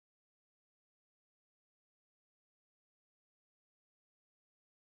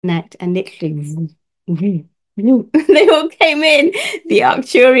connect, and literally they all came in. The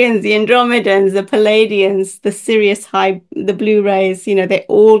Arcturians, the Andromedans, the Palladians, the Sirius high, the blue rays, they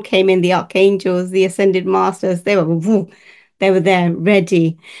all came in, the archangels, the ascended masters, they were there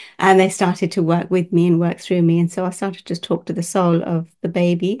ready, and they started to work with me and work through me. And so I started to talk to the soul of the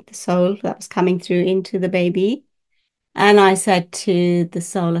baby, the soul that was coming through into the baby. And I said to the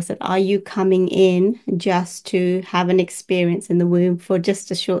soul, I said, are you coming in just to have an experience in the womb for just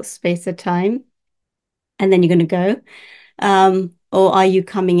a short space of time? And then you're going to go? Or are you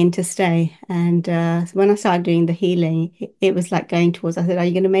coming in to stay? And so when I started doing the healing, it was like going towards, I said, are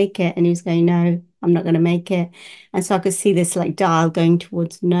you going to make it? And he was going, no, I'm not going to make it. And so I could see this like dial going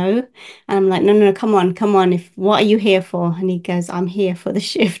towards no. And I'm like, no, no, no, come on, come on. What are you here for? And he goes, I'm here for the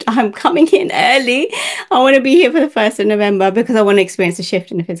shift. I'm coming in early. I want to be here for the 1st of November because I want to experience a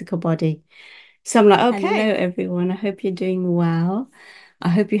shift in the physical body. So I'm like, okay. Hello, everyone. I hope you're doing well. I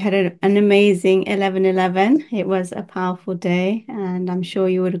hope you had an amazing 11/11. It was a powerful day, and I'm sure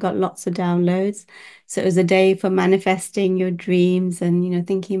you would have got lots of downloads. So it was a day for manifesting your dreams and,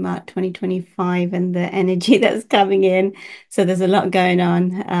 thinking about 2025 and the energy that's coming in. So there's a lot going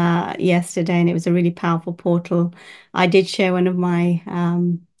on yesterday, and it was a really powerful portal. I did share one of my,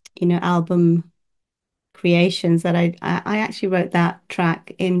 album creations that I actually wrote that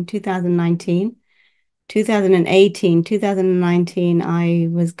track in 2019. 2018, 2019, I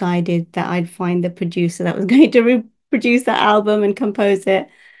was guided that I'd find the producer that was going to reproduce that album and compose it.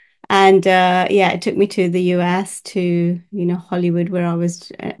 And yeah, it took me to the US, to, Hollywood, where I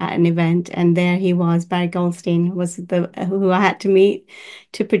was at an event. And there he was, Barry Goldstein was the who I had to meet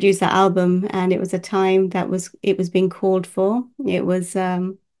to produce that album. And it was a time it was being called for. It was,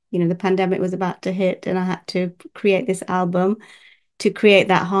 the pandemic was about to hit, and I had to create this album to create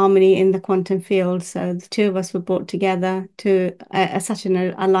that harmony in the quantum field. So the two of us were brought together to such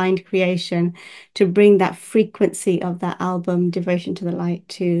an aligned creation to bring that frequency of that album, Devotion to the Light,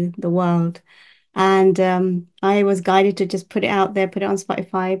 to the world. And I was guided to just put it out there, put it on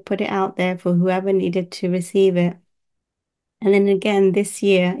Spotify, put it out there for whoever needed to receive it. And then again, this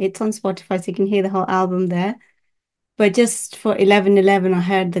year, it's on Spotify, so you can hear the whole album there. But just for 11/11, I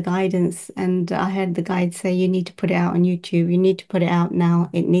heard the guidance, and I heard the guide say, you need to put it out on YouTube. You need to put it out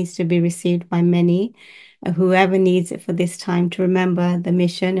now. It needs to be received by many, whoever needs it for this time to remember the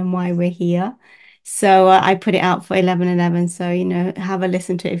mission and why we're here. So I put it out for 11/11. So, have a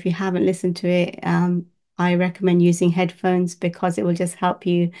listen to it. If you haven't listened to it, I recommend using headphones because it will just help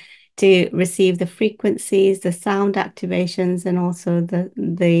you to receive the frequencies, the sound activations, and also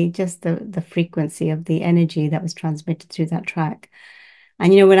the frequency of the energy that was transmitted through that track.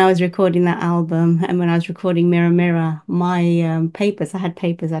 And when I was recording that album and when I was recording Mirror Mirror, my papers, I had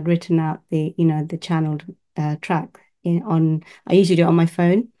papers, I'd written out the channeled track I usually do it on my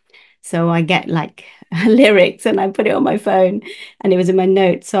phone. So I get like lyrics and I put it on my phone, and it was in my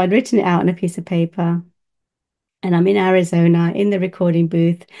notes. So I'd written it out on a piece of paper, and I'm in Arizona in the recording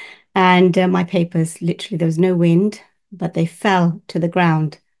booth. And my papers, literally, there was no wind, but they fell to the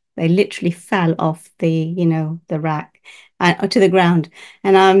ground. They literally fell off the rack and to the ground.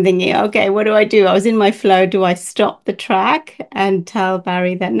 And I'm thinking, okay, what do I do? I was in my flow. Do I stop the track and tell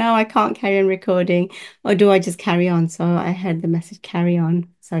Barry that no, I can't carry on recording, or do I just carry on? So I heard the message, carry on.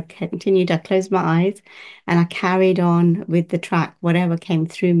 So I continued. I closed my eyes and I carried on with the track, whatever came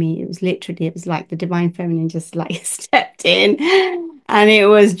through me. It was like the divine feminine just like stepped in. And it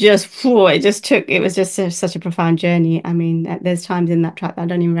was just, it was just such a profound journey. I mean, there's times in that track that I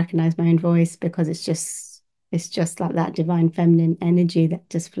don't even recognize my own voice because it's just like that divine feminine energy that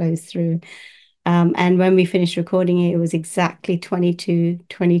just flows through. And when we finished recording it, it was exactly 22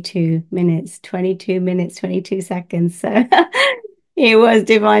 minutes, 22 minutes, 22 seconds. So it was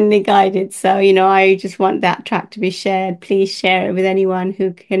divinely guided. So, I just want that track to be shared. Please share it with anyone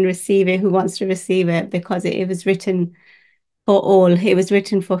who can receive it, who wants to receive it, because it was written for all. It was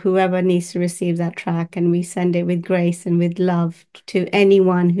written for whoever needs to receive that track. And we send it with grace and with love to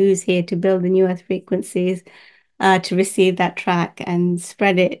anyone who's here to build the new earth frequencies, to receive that track and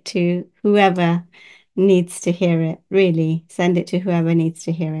spread it to whoever needs to hear it. Really, send it to whoever needs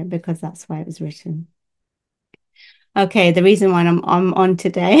to hear it because that's why it was written. Okay, the reason why I'm on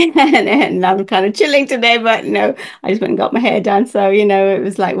today and I'm kind of chilling today, but no, I just went and got my hair done. So, it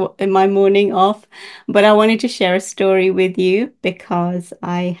was like in my morning off. But I wanted to share a story with you because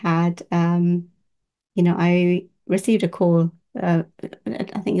I had, I received a call. I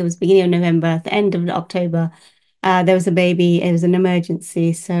think it was beginning of November, the end of October. There was a baby. It was an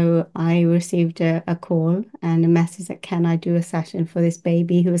emergency. So I received a call and a message that can I do a session for this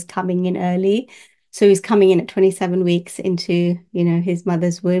baby who was coming in early. So he's coming in at 27 weeks into, his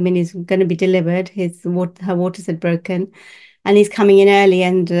mother's womb, and he's going to be delivered. Her waters had broken, and he's coming in early,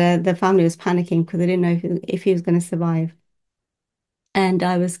 and the family was panicking because they didn't know if he was going to survive. And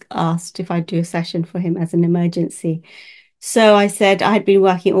I was asked if I'd do a session for him as an emergency. So I said I had been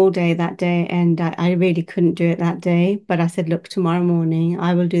working all day that day, and I really couldn't do it that day. But I said, look, tomorrow morning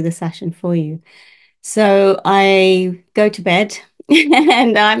I will do the session for you. So I go to bed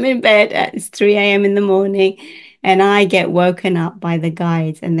and I'm in bed at it's 3 a.m. in the morning, and I get woken up by the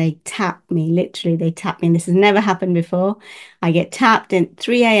guides, and they tap me. Literally, they tap me. And this has never happened before. I get tapped at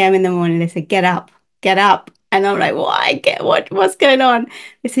 3 a.m. in the morning. They say, get up, get up. And I'm like, why? What's going on?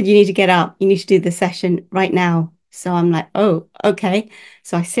 They said, you need to get up. You need to do the session right now. So I'm like, oh, okay.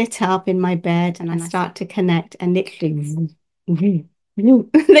 So I sit up in my bed and I start to connect, and literally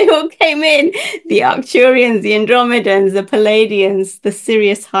they all came in, the Arcturians, the Andromedans, the Palladians, the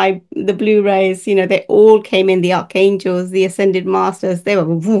Sirius the blue rays, they all came in, the archangels, the ascended masters. They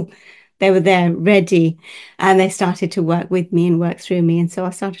were there ready, and they started to work with me and work through me. And so I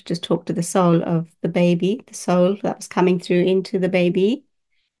started to talk to the soul of the baby, the soul that was coming through into the baby.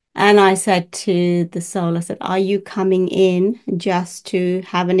 And I said to the soul, I said, are you coming in just to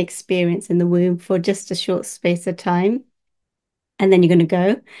have an experience in the womb for just a short space of time, and then you're going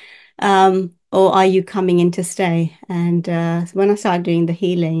to go? Or are you coming in to stay? And so when I started doing the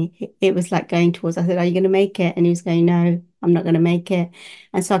healing, it was like going towards, I said, are you going to make it? And he was going, no, I'm not going to make it.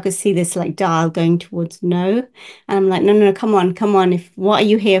 And so I could see this like dial going towards no. And I'm like, no, no, no, come on, come on. What are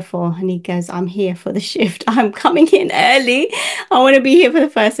you here for? And he goes, I'm here for the shift. I'm coming in early. I want to be here for the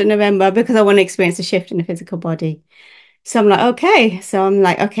 1st of November because I want to experience a shift in the physical body. So I'm like, okay. So I'm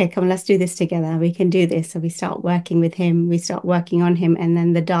like, okay, come on, let's do this together. We can do this. So we start working with him. We start working on him. And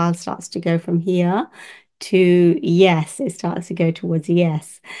then the dial starts to go from here to yes. It starts to go towards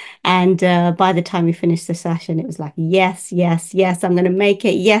yes. And by the time we finished the session, it was like, yes, yes, yes, I'm going to make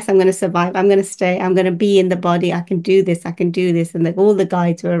it. Yes, I'm going to survive. I'm going to stay. I'm going to be in the body. I can do this. I can do this. And all the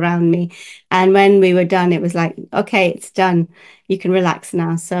guides were around me. And when we were done, it was like, okay, it's done. You can relax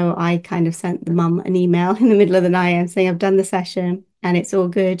now. So I kind of sent the mum an email in the middle of the night and saying, I've done the session and it's all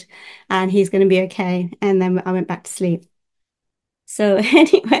good and he's going to be okay. And then I went back to sleep. So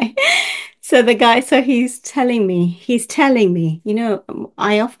anyway, so he's telling me,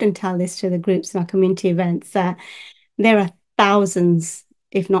 I often tell this to the groups and our community events that there are thousands,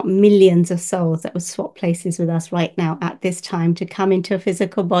 if not millions of souls that would swap places with us right now at this time to come into a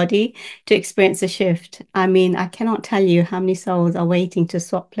physical body to experience a shift. I mean, I cannot tell you how many souls are waiting to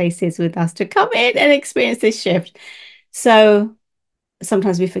swap places with us to come in and experience this shift. So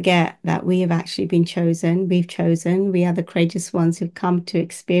sometimes we forget that we have actually been chosen. We've chosen. We are the courageous ones who've come to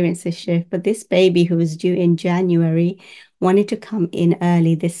experience this shift. But this baby who was due in January wanted to come in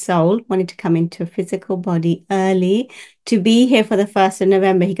early. This soul wanted to come into a physical body early to be here for the 1st of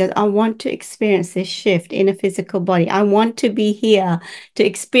November. He goes, I want to experience this shift in a physical body. I want to be here to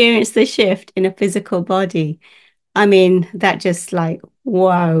experience the shift in a physical body. I mean, that just like,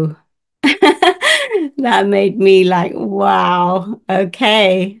 whoa. That made me like, wow,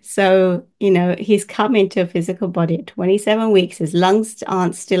 okay. So, he's come into a physical body at 27 weeks. His lungs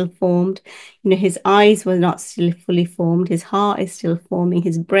aren't still formed. His eyes were not still fully formed. His heart is still forming.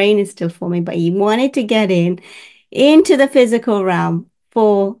 His brain is still forming, but he wanted to get into the physical realm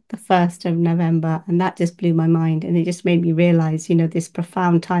for the 1st of November. And that just blew my mind. And it just made me realize, this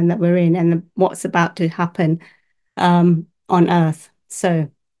profound time that we're in and what's about to happen on Earth. So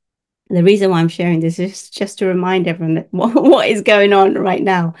the reason why I'm sharing this is just to remind everyone that what is going on right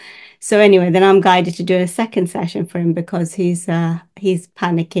now. So anyway, then I'm guided to do a second session for him because he's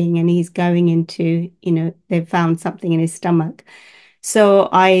panicking and he's going into, they've found something in his stomach. So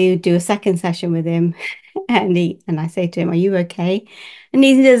I do a second session with him and I say to him, are you okay? And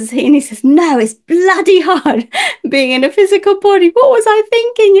he says, no, it's bloody hard being in a physical body. What was I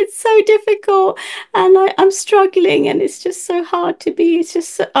thinking? It's so difficult. And I'm struggling and it's just so hard to be. It's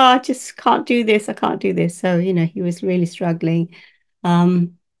just, I just can't do this. I can't do this. So, he was really struggling.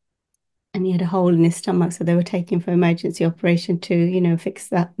 And he had a hole in his stomach, so they were taking him for emergency operation to, fix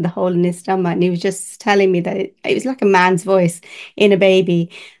the hole in his stomach. And he was just telling me that it was like a man's voice in a baby.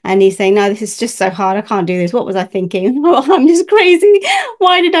 And he's saying, no, this is just so hard. I can't do this. What was I thinking? Oh, I'm just crazy.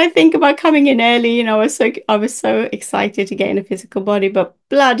 Why did I think about coming in early? I was so excited to get in a physical body, but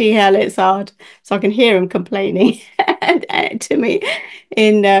bloody hell, it's hard. So I can hear him complaining to me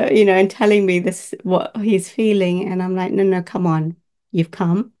and telling me this, what he's feeling. And I'm like, no, no, come on. You've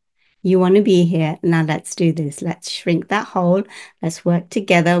come. You want to be here. Now let's do this. Let's shrink that hole. Let's work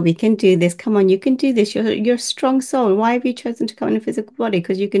together. We can do this. Come on, you can do this. You're a strong soul. Why have you chosen to come in a physical body?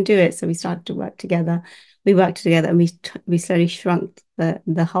 Because you can do it. So we started to work together. We worked together and we slowly shrunk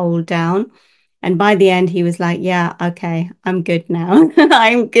the hole down. And by the end, he was like, yeah, okay, I'm good now.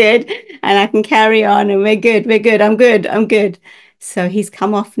 I'm good. And I can carry on and we're good. We're good. I'm good. I'm good. So he's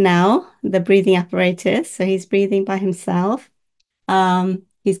come off now, the breathing apparatus. So he's breathing by himself.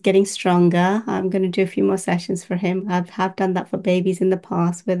 He's getting stronger. I'm going to do a few more sessions for him. Have done that for babies in the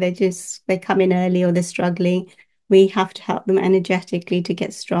past where they come in early or they're struggling. We have to help them energetically to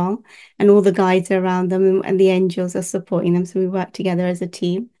get strong, and all the guides are around them and the angels are supporting them. So we work together as a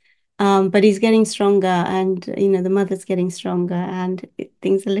team. But he's getting stronger, and the mother's getting stronger, and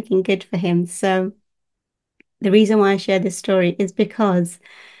things are looking good for him. So the reason why I share this story is because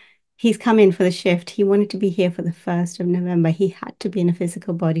he's come in for the shift. He wanted to be here for the 1st of November. He had to be in a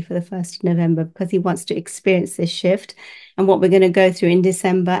physical body for the 1st of November because he wants to experience this shift and what we're going to go through in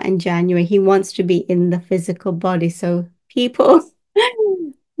December and January. He wants to be in the physical body. So people,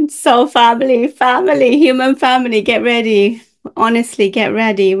 soul family, human family, get ready. Honestly, get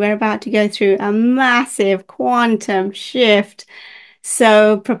ready. We're about to go through a massive quantum shift.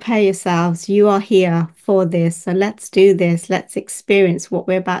 So prepare yourselves. You are here for this. So let's do this. Let's experience what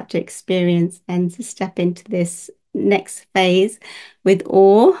we're about to experience and to step into this next phase with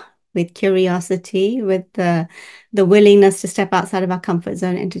awe, with curiosity, with the willingness to step outside of our comfort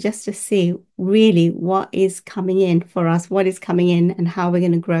zone and to see really what is coming in for us, what is coming in and how we're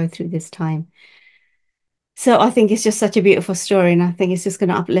going to grow through this time. So I think it's just such a beautiful story, and I think it's just going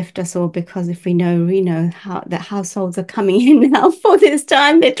to uplift us all because if we know how that households are coming in now for this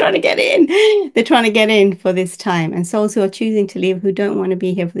time, they're trying to get in. They're trying to get in for this time, and souls who are choosing to leave, who don't want to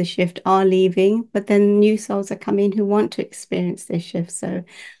be here for the shift, are leaving. But then new souls are coming who want to experience this shift. So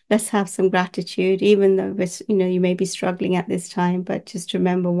let's have some gratitude, even though you may be struggling at this time, but just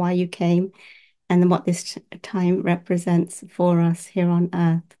remember why you came and what this time represents for us here on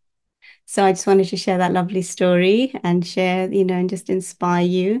Earth. So I just wanted to share that lovely story and share, and just inspire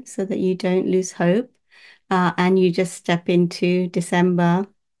you so that you don't lose hope. And you just step into December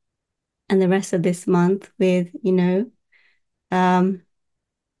and the rest of this month with, um,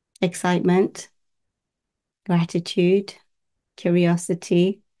 excitement, gratitude,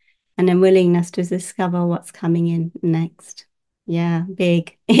 curiosity, and a willingness to discover what's coming in next. Yeah,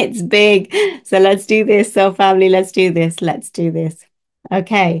 big. It's big. So let's do this. So family, let's do this. Let's do this.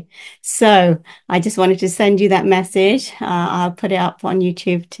 Okay, so I just wanted to send you that message. I'll put it up on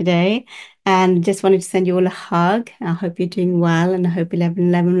YouTube today and just wanted to send you all a hug. I hope you're doing well and I hope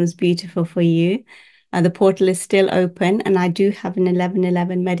 11:11 was beautiful for you. The portal is still open and I do have an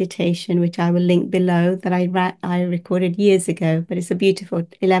 11:11 meditation, which I will link below that I recorded years ago, but it's a beautiful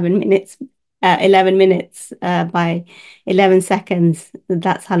 11 minutes, 11 minutes by 11 seconds.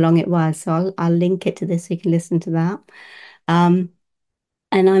 That's how long it was. So I'll link it to this so you can listen to that.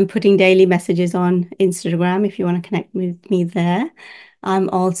 And I'm putting daily messages on Instagram if you want to connect with me there. I'm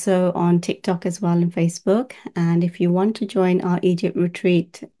also on TikTok as well and Facebook. And if you want to join our Egypt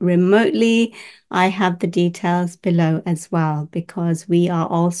retreat remotely, I have the details below as well, because we are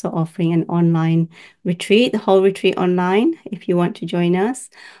also offering an online retreat, the whole retreat online, if you want to join us,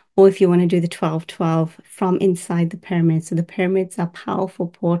 or if you want to do the 12-12 from inside the pyramids. So the pyramids are powerful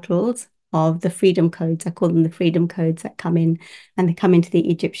portals of the freedom codes. I call them the freedom codes that come in, and they come into the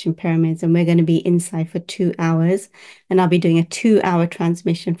Egyptian pyramids, and we're going to be inside for 2 hours, and I'll be doing a 2-hour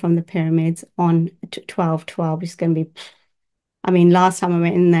transmission from the pyramids on 12-12, which is going to be, I mean, last time I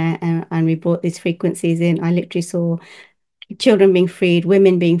went in there and we brought these frequencies in, I literally saw children being freed,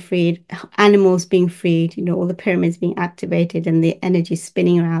 women being freed, animals being freed, all the pyramids being activated and the energy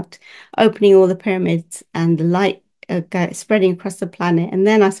spinning out, opening all the pyramids and the light spreading across the planet. And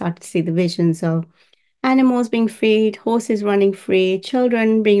then I started to see the visions of animals being freed, horses running free,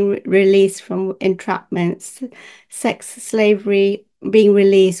 children being released from entrapments, sex slavery being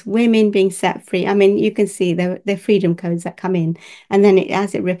released, women being set free. I mean, you can see the freedom codes that come in. And then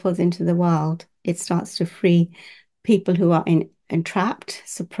as it ripples into the world, it starts to free people who are entrapped,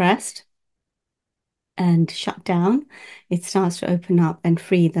 suppressed, and shut down. It starts to open up and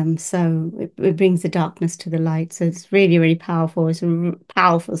free them. So it brings the darkness to the light. So it's really, really powerful. It's a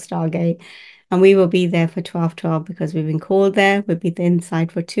powerful Stargate. And we will be there for 12-12 because we've been called there. We'll be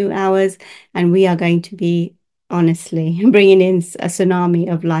inside for 2 hours. And we are going to be, honestly, bringing in a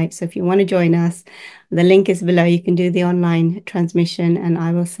tsunami of light. So if you want to join us, the link is below. You can do the online transmission, and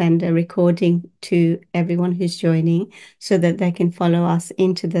I will send a recording to everyone who's joining so that they can follow us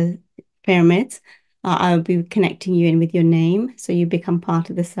into the pyramids. I'll be connecting you in with your name. So you become part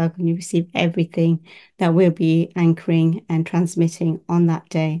of the circle and you receive everything that we'll be anchoring and transmitting on that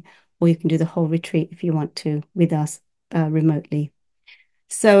day. Or you can do the whole retreat if you want to with us remotely.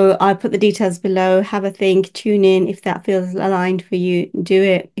 So I'll put the details below. Have a think, tune in. If that feels aligned for you, do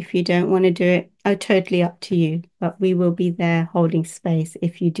it. If you don't want to do it, totally up to you. But we will be there holding space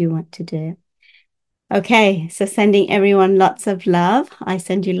if you do want to do it. Okay, so sending everyone lots of love. I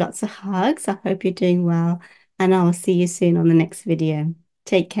send you lots of hugs. I hope you're doing well, and I will see you soon on the next video.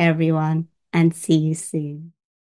 Take care, everyone, and see you soon.